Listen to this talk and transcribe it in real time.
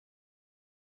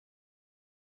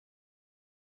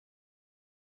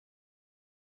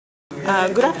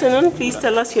Good afternoon. Please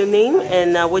tell us your name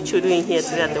and what you're doing here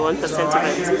today at the 1%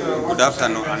 event. Good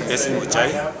afternoon. I'm Jesse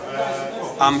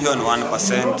Muchai. I'm here on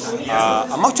 1%.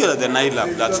 I'm actually at the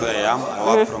Nailab. That's where I am.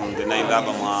 I work from the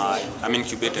Nailab. I'm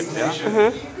incubated there.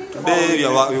 Today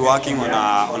we're working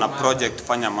on a project,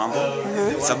 Fanya Mambo.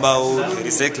 It's about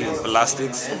recycling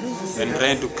plastics and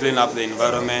trying to clean up the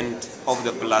environment of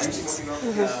the plastics.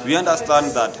 We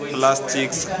understand that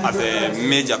plastics are the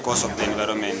major cause of the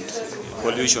environment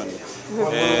pollution.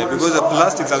 Because the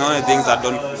plastics are the only things that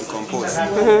don't decompose.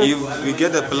 If we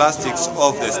get the plastics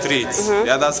off the streets, the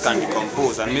others can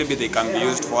decompose and maybe they can be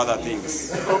used for other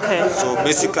things. Okay. So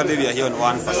basically we are here on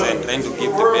 1%, trying to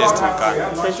give the best we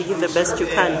can. Trying to give the best you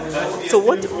can. So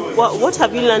what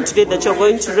have you learned today that you're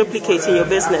going to replicate in your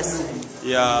business?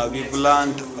 Yeah, we've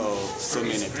learned so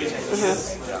many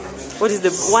things. Yeah. What is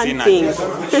the one thing?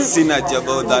 Synergy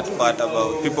about that part,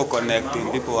 about people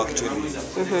connecting, people actually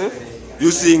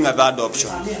using a third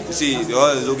option. You see, they're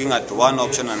always looking at one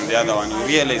option and the other one. You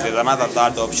realize there's another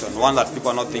third option, one that people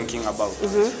are not thinking about.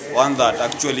 One that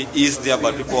actually is there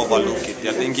but people overlook it.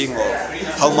 They're thinking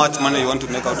of how much money you want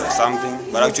to make out of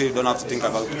something, but actually you don't have to think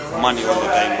about money all the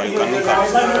time. But you can look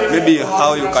at maybe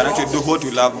how you can actually do what you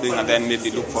love doing and then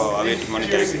maybe look for a way to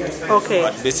monetize it. Okay.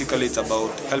 But basically it's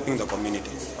about helping the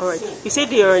community. Alright. You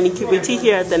said you're an incubator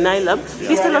here at the Nailab.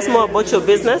 Please tell us more about your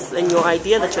business and your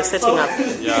idea that you're setting up.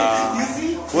 Yeah.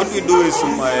 What we do is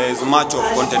much of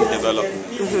content development.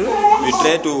 We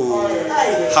try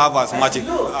to have as much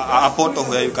a portal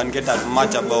where you can get as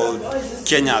much about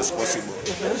Kenya as possible.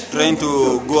 Trying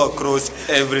to go across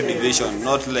every division,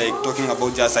 not like talking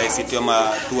about just ICT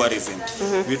or tourism.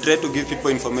 We try to give people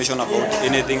information about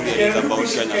anything there is about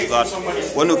Kenya, so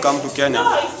that when you come to Kenya,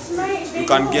 you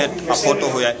can get a portal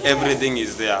where everything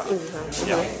is there.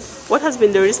 Yeah. What has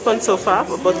been the response so far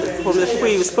from the people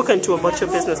you've spoken to about your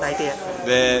business idea?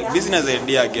 The business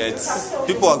idea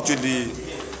people actually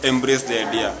embrace the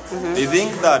idea. They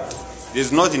think that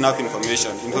there's not enough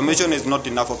information. Information is not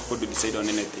enough for people to decide on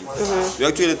anything. We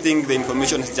actually think the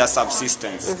information is just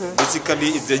subsistence. Basically,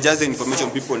 it's just the information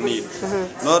people need.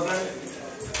 Not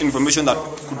information that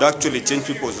could actually change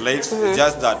people's lives,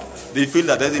 just that they feel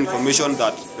that there's information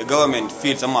that the government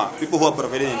feels, people who are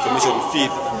providing information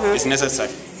feel is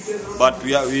necessary. But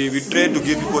we try to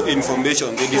give people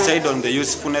information. They decide on the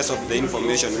usefulness of the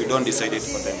information. We don't decide it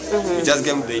for them. We just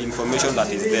give them the information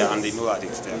that is there and they know that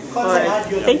it's there. All right.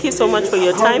 Thank you so much for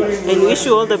your time and wish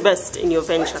you all the best in your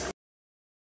venture.